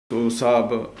तो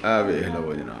साहब ए वेख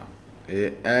लो जनाब,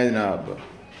 ए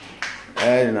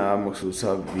जनाब मकसूद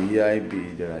साहब VIP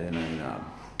जरा जनाब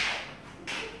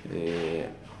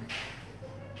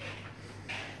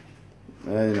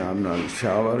जनाब नाल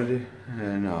शावर जी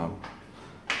जनाब,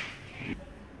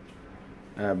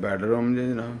 बेडरूम जी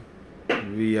जनाब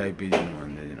VIP जिन्हों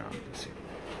आते जनाब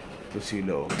तुसी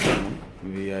लोग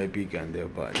VIP कहते हो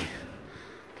भाजी।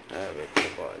 वेखो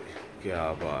भाजी क्या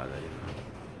बात है जनाब,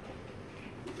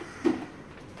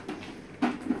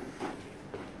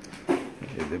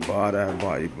 ये बाहर है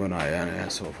भाई बनाया ने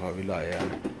सोफा भी लाया है।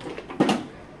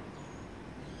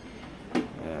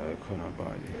 देखो ना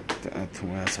भाजी इतों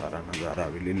है सारा नज़ारा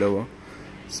भी ले लो,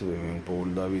 स्विमिंग पूल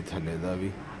का भी थले का भी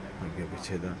अगे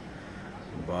पिछे का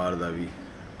बाहर का भी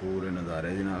पूरे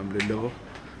नज़ारे जनाब ले लो।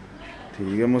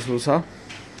 ठीक है मसूद साहब,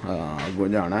 हाँ अगों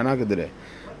जाना है ना किधरे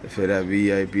तो फिर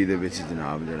VIP दे विच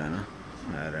जनाब जरा ना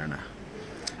रहना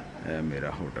मेरा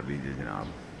होटल ही जी जनाब।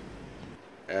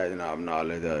 जनाब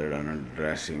नाले का जरा ना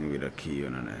ड्रैसिंग भी रखी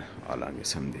उन्होंने आला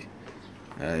किस्म की।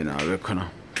 जनाब वेखो ना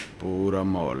पूरा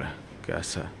माहौल है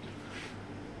कैसा,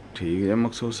 ठीक है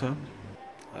मकसूद साहब।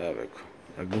 वेखो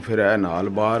अगों फिर है नाल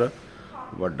बाहर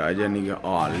वड्डा जानी कि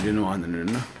हाल जिन्हों आंदे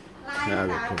ना।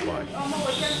 वेखो भाजी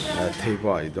इत्थे ही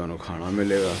भाजी तुहानूं खाना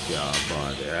मिलेगा, क्या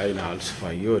बात है। नाल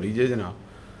सफाई हो रही है जनाब,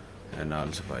 नाल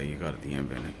सफाई करदियां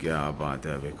पे ने, क्या बात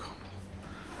है। वेखो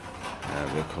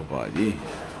वेखो भाजी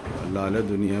लाले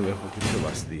दुनिया वेखो कितने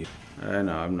बसदी है।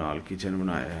 जनाब नाल किचन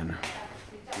बनाया है ना,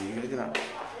 ठीक है जनाब।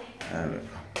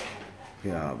 वेखो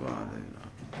क्या बात है जनाब,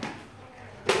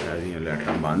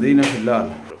 लाइटां बंद ही ना फिलहाल।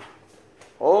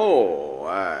 ओ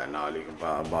नाल ही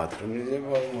बाथरूम जी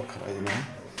बहुत वखरा जनाब।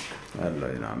 हेलो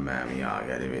जनाब मैं भी आ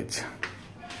गया जी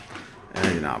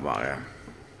जनाब, आ गया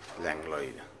लैंगलोई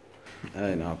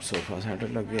जनाब। सोफा सेट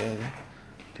लगे है,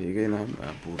 ठीक है जनाब।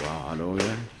 पूरा हाल हो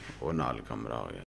गया और नाल कमरा हो गया।